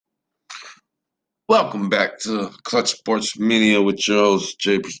Welcome back to Clutch Sports Media with your host,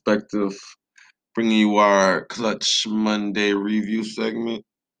 Jay Perspective, bringing you our Clutch Monday review segment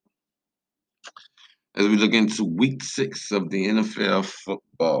as we look into week 6 of the NFL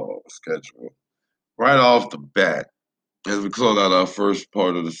football schedule. Right off the bat, as we close out our first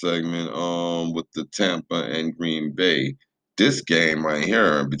part of the segment with the Tampa and Green Bay, this game right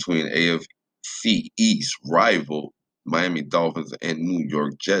here between AFC East rival Miami Dolphins and New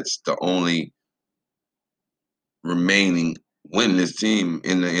York Jets, the only remaining winless team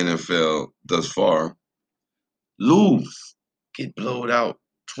in the NFL thus far, lose, get blowed out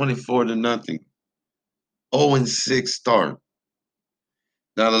 24-0, 0-6 start.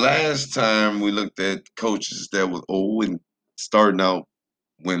 Now, the last time we looked at coaches that was 0 and starting out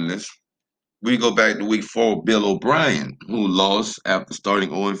winless, we go back to week 4, Bill O'Brien, who lost after starting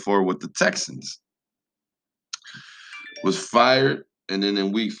 0-4 with the Texans, was fired, and then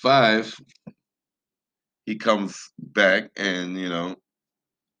in week 5, he comes back and,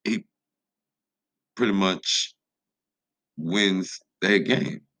 he pretty much wins that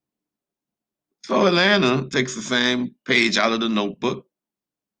game. So Atlanta takes the same page out of the notebook,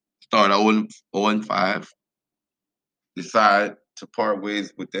 start 0-5, decide to part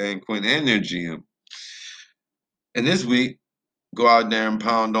ways with Dan Quinn and their GM. And this week, go out there and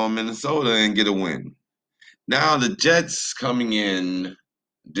pound on Minnesota and get a win. Now the Jets coming in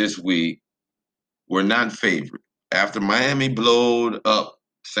this week were not favored. After Miami blowed up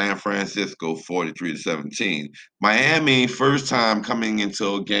San Francisco 43-17, Miami first time coming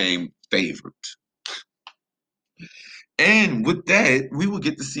into a game favored. And with that, we will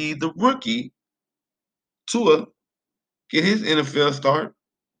get to see the rookie Tua get his NFL start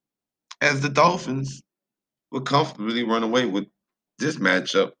as the Dolphins will comfortably run away with this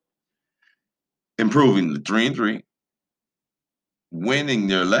matchup, improving to 3-3, winning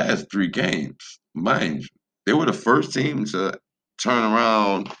their last 3 games. Mind you, they were the first team to turn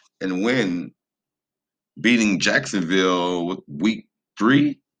around and win, beating Jacksonville with week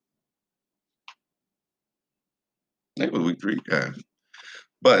 3. I think it was week 3, yeah.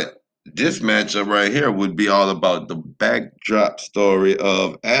 But this matchup right here would be all about the backdrop story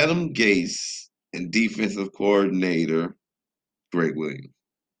of Adam Gase and defensive coordinator Greg Williams.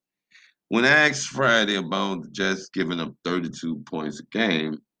 When asked Friday about the Jets giving up 32 points a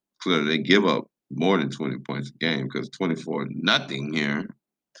game, clearly they give up more than 20 points a game because 24-0 here,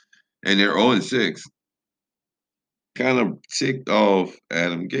 and they're 0-6, kind of ticked off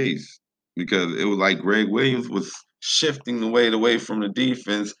Adam Gase because it was like Greg Williams was shifting the weight away from the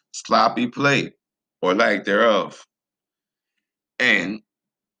defense, sloppy play or lack thereof. And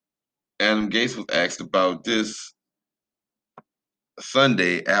Adam Gase was asked about this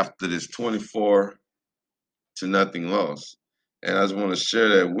Sunday after this 24-0 loss. And I just want to share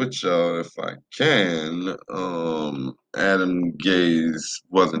that with y'all if I can. Adam Gase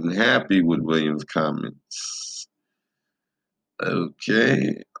wasn't happy with Williams' comments.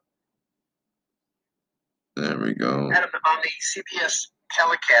 Okay. There we go. Adam, on the CBS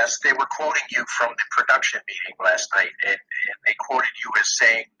telecast, they were quoting you from the production meeting last night, and they quoted you as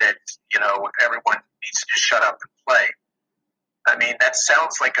saying that, everyone needs to just shut up and play. I mean, that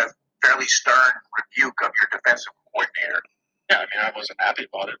sounds like a fairly stern rebuke of your defensive coordinator. Yeah, I mean, I wasn't happy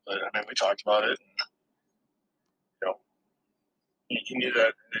about it, but we talked about it. And, you knew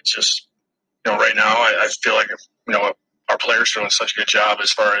that it's just, right now I feel like, our players are doing such a good job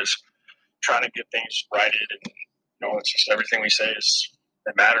as far as trying to get things righted, and it's just everything we say it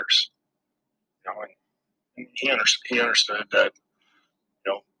matters. And he understood that,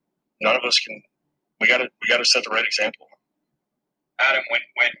 none of us can. We got to set the right example. Adam,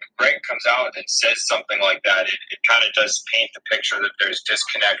 when Greg comes out and says something like that, it kind of does paint the picture that there's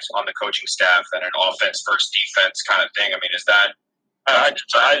disconnect on the coaching staff and an offense versus defense kind of thing. I mean, is that?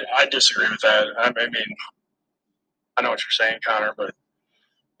 I disagree with that. I mean, I know what you're saying, Connor, but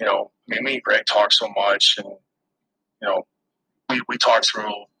me and Greg talk so much, and we talk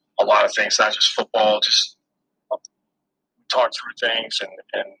through a lot of things, not just football. Just we talk through things, and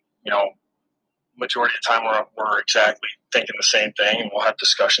majority of the time we're exactly thinking the same thing, and we'll have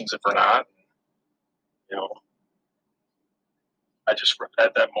discussions if we're not. I just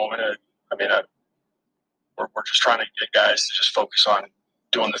at that moment, we're just trying to get guys to just focus on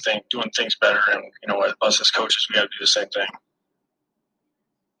doing things better, and us as coaches, we got to do the same thing.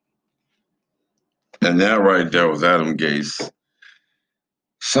 And that right there was Adam Gase.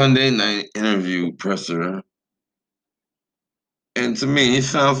 Sunday night interview presser. And to me, it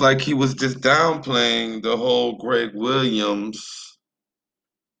sounds like he was just downplaying the whole Greg Williams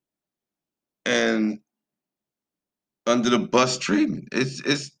and under the bus treatment.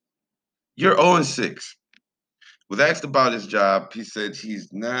 You're 0-6. Was asked about his job. He said he's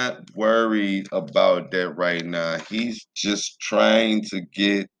not worried about that right now. He's just trying to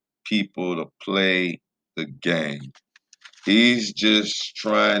get people to play the game. He's just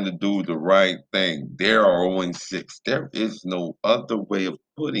trying to do the right thing. They are 0-6. There is no other way of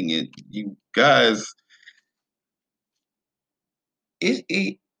putting it. You guys, it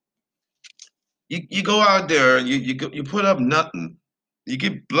you go out there and you put up nothing. You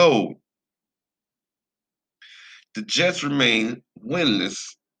get blowed. The Jets remain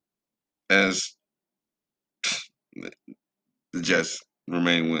winless as the Jets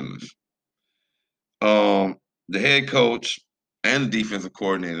remain winless. The head coach and the defensive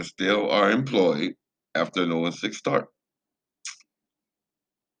coordinator still are employed after an 0-6 start.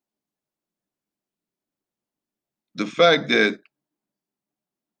 The fact that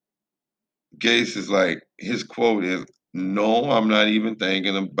Gase is like, his quote is, "No, I'm not even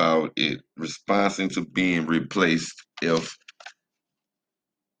thinking about it," responding to being replaced if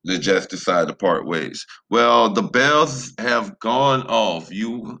the Jets decide to part ways. Well, the bells have gone off.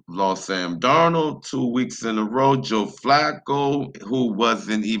 You lost Sam Darnold 2 weeks in a row. Joe Flacco, who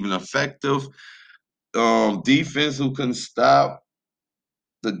wasn't even effective. Defense who couldn't stop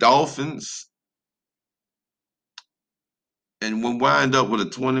the Dolphins. And we wind up with a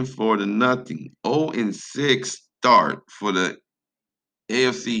 24-0, 0-6 start for the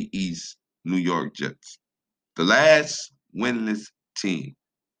AFC East New York Jets. The last winless team.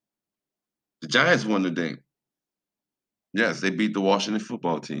 The Giants won the game. Yes, they beat the Washington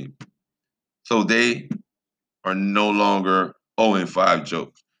football team. So they are no longer 0-5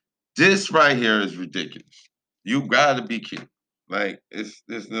 jokes. This right here is ridiculous. You gotta be kidding. Like,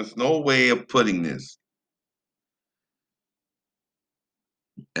 there's no way of putting this.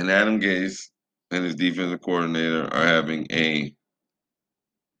 And Adam Gase and his defensive coordinator are having a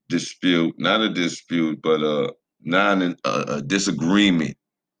dispute, not a dispute, but a disagreement,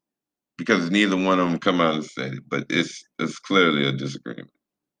 because neither one of them come out and said it, but it's clearly a disagreement.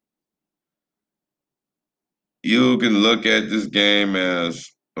 You can look at this game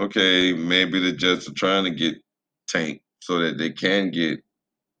as, okay, maybe the Jets are trying to get Tank so that they can get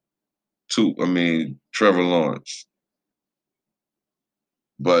Trevor Lawrence.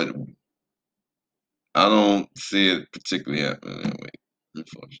 But I don't see it particularly happening that way,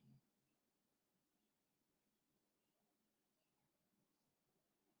 unfortunately.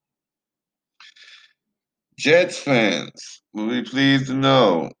 Jets fans will be pleased to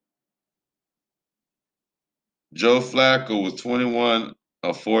know Joe Flacco was 21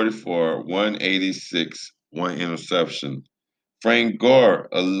 of 44, 186, one interception. Frank Gore,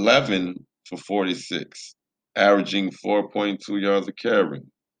 11 for 46, averaging 4.2 yards a carry.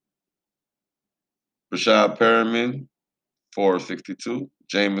 Rashad Perriman, 462.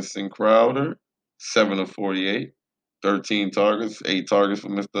 Jamison Crowder, 7 of 48, 13 targets, 8 targets for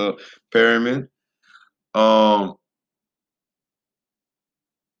Mr. Perriman.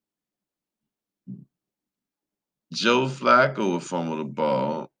 Joe Flacco will fumble the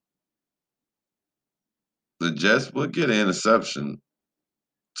ball. The Jets will get an interception,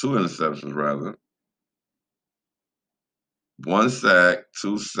 2 interceptions rather. 1 sack,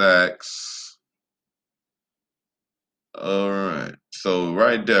 2 sacks. All right. So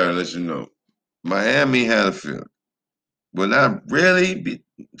right there, let you know, Miami had a field. Well, not really.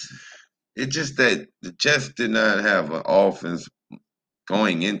 It's just that the Jets did not have an offense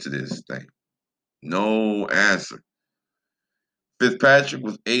going into this thing. No answer. Fitzpatrick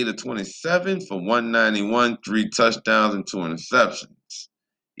was 8 of 27 for 191, 3 touchdowns and 2 interceptions.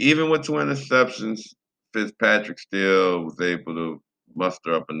 Even with 2 interceptions, Fitzpatrick still was able to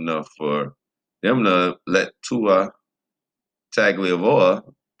muster up enough for them to let Tua Tagovailoa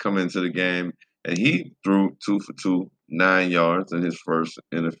come into the game, and he threw 2 for 2, 9 yards in his first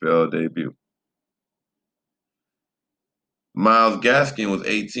NFL debut. Myles Gaskin was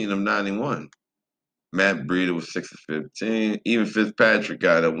 18 of 91. Matt Breida was 6 of 15. Even Fitzpatrick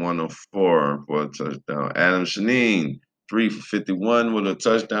got a 104 for a touchdown. Adam Shaheen, 3 for 51 with a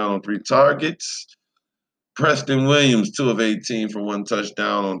touchdown on 3 targets. Preston Williams, 2 of 18 for 1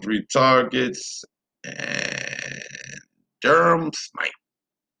 touchdown on 3 targets. And Durham Smythe,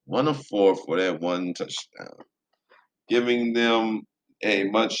 1 of 4 for that 1 touchdown, giving them a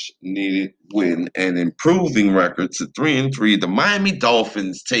much-needed win and improving record to 3-3. The Miami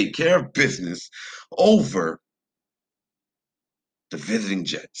Dolphins take care of business over the visiting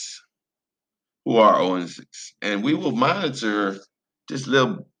Jets, who are 0-6. And we will monitor this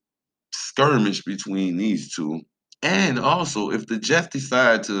little skirmish between these two. And also, if the Jets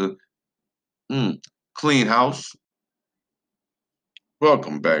decide to clean house,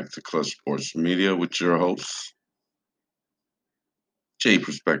 Welcome back to Clutch Sports Media with your host, Jay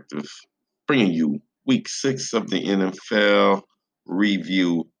Perspective, bringing you week 6 of the NFL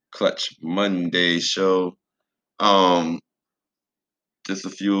Review Clutch Monday show. Just a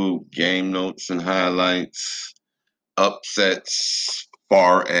few game notes and highlights, upsets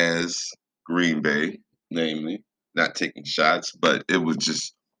far as Green Bay, namely, not taking shots, but it was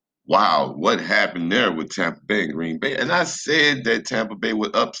just wow, what happened there with Tampa Bay and Green Bay? And I said that Tampa Bay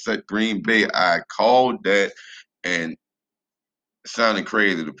would upset Green Bay. I called that, and it sounded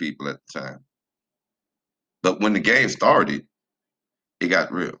crazy to people at the time. But when the game started, it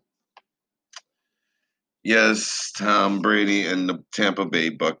got real. Yes, Tom Brady and the Tampa Bay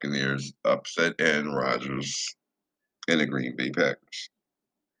Buccaneers upset Aaron Rodgers and the Green Bay Packers.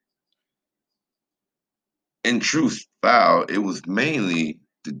 In truth, foul, it was mainly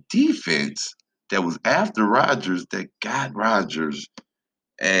the defense that was after Rodgers that got Rodgers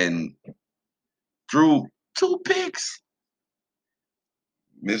and threw 2 picks.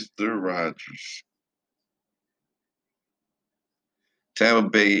 Mr. Rogers. Tampa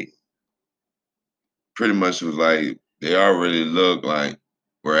Bay pretty much was like, they already look like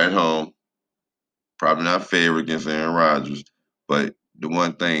we're at home. Probably not favored against Aaron Rodgers. But the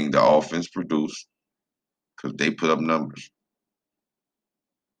one thing the offense produced, because they put up numbers.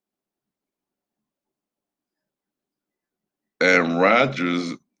 And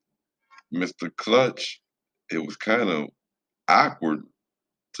Rodgers, Mr. Clutch, it was kind of awkward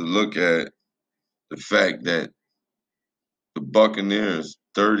to look at the fact that the Buccaneers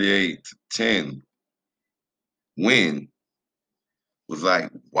 38-10 win was like,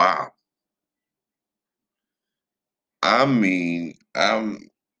 wow. I mean, I'm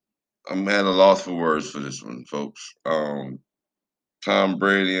at a loss for words for this one, folks. Tom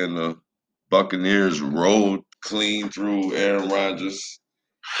Brady and the Buccaneers rolled clean through Aaron Rodgers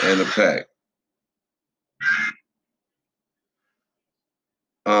and the pack.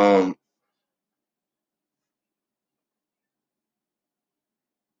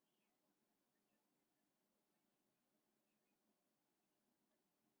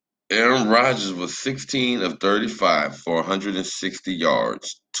 Aaron Rodgers was 16 of 35 for 160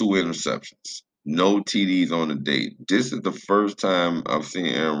 yards, 2 interceptions, no TDs on the day. This is the first time I've seen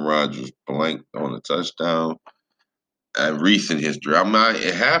Aaron Rodgers blank on a touchdown in recent history. I'm not,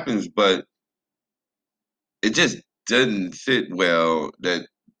 it happens, but it just doesn't sit well that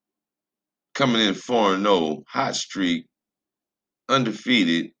coming in 4-0, hot streak,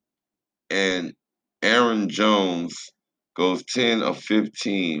 undefeated, and Aaron Jones goes 10 of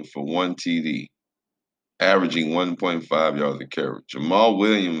 15 for 1 TD, averaging 1.5 yards a carry. Jamal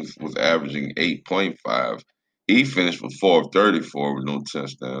Williams was averaging 8.5. He finished with 4 of 34 with no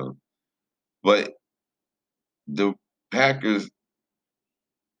touchdown. But the Packers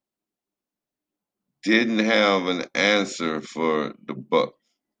didn't have an answer for the Bucs.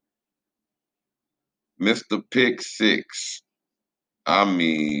 Mr. Pick Six. I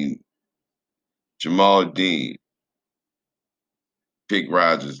mean, Jamal Dean, Pick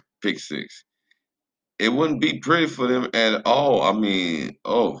Rodgers, Pick Six. It wouldn't be pretty for them at all. I mean,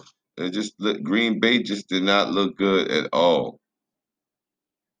 Green Bay just did not look good at all.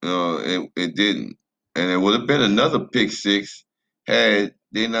 It didn't. And it would have been another pick six had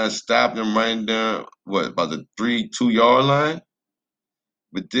they not stopped him right there, about the 2-yard line?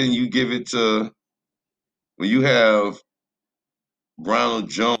 But then you give it to, when you have Ronald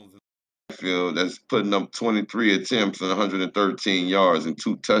Jones in the field that's putting up 23 attempts and 113 yards and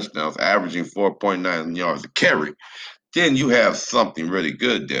 2 touchdowns, averaging 4.9 yards a carry, then you have something really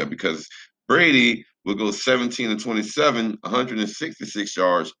good there, because Brady will go 17 of 27, 166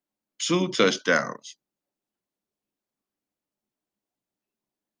 yards, 2 touchdowns.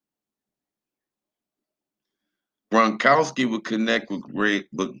 Gronkowski would connect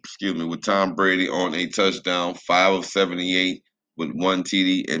with Tom Brady on a touchdown, 5 of 78 with 1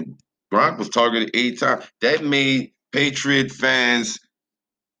 TD, and Gronk was targeted 8 times. That made Patriot fans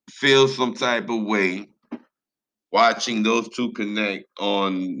feel some type of way watching those two connect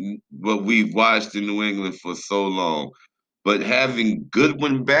on what we've watched in New England for so long. But having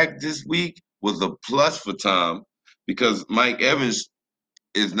Goodwin back this week was a plus for Tom, because Mike Evans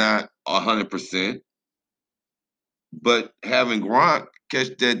is not 100%. But having Gronk catch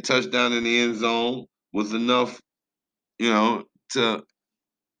that touchdown in the end zone was enough, to,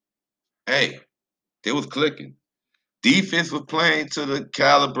 hey, they was clicking. Defense was playing to the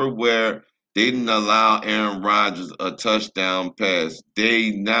caliber where they didn't allow Aaron Rodgers a touchdown pass.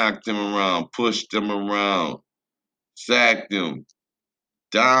 They knocked him around, pushed him around, sacked him.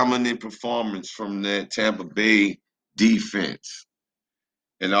 Dominant performance from that Tampa Bay defense.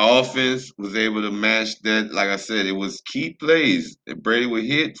 And the offense was able to match that. Like I said, it was key plays that Brady would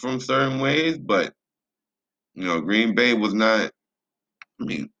hit from certain ways, but Green Bay was not. I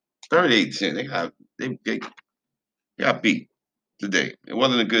mean, 38-10. They got beat today. It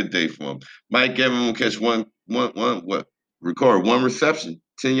wasn't a good day for them. Mike Evans will catch record one reception,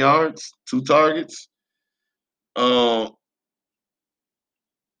 10 yards, 2 targets.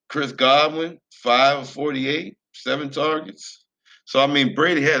 Chris Godwin, 5 of 48, 7 targets. So I mean,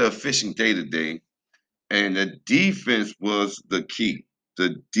 Brady had an efficient day today, and the defense was the key.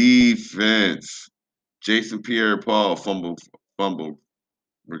 The defense. Jason Pierre-Paul fumble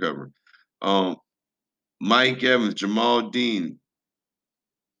recovery. Mike Evans, Jamal Dean.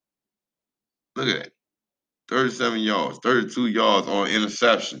 Look at that. 37 yards, 32 yards on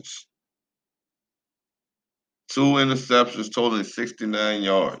interceptions. 2 interceptions totaling 69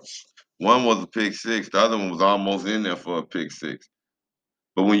 yards. One was a pick six. The other one was almost in there for a pick six.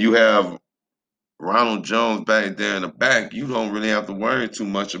 But when you have Ronald Jones back there in the back, you don't really have to worry too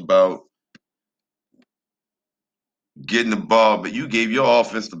much about getting the ball. But you gave your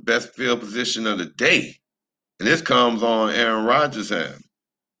offense the best field position of the day. And this comes on Aaron Rodgers' hand.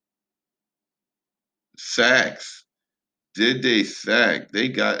 Sacks. Did they sack? They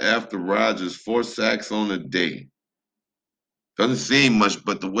got after Rodgers 4 sacks on the day. Doesn't seem much,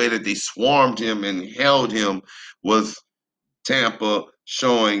 but the way that they swarmed him and held him was Tampa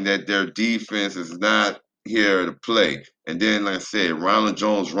showing that their defense is not here to play. And then, like I said, Ronald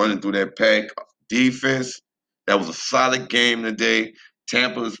Jones running through that pack defense. That was a solid game today.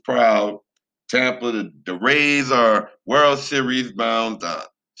 Tampa is proud. Tampa, the Rays are World Series bound. The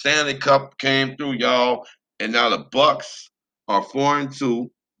Stanley Cup came through, y'all. And now the Bucks are 4-2,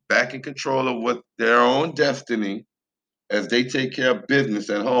 back in control of what their own destiny as they take care of business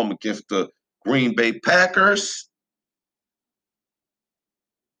at home against the Green Bay Packers,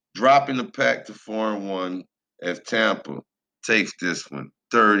 dropping the pack to 4-1 as Tampa takes this one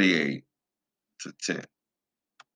 38-10.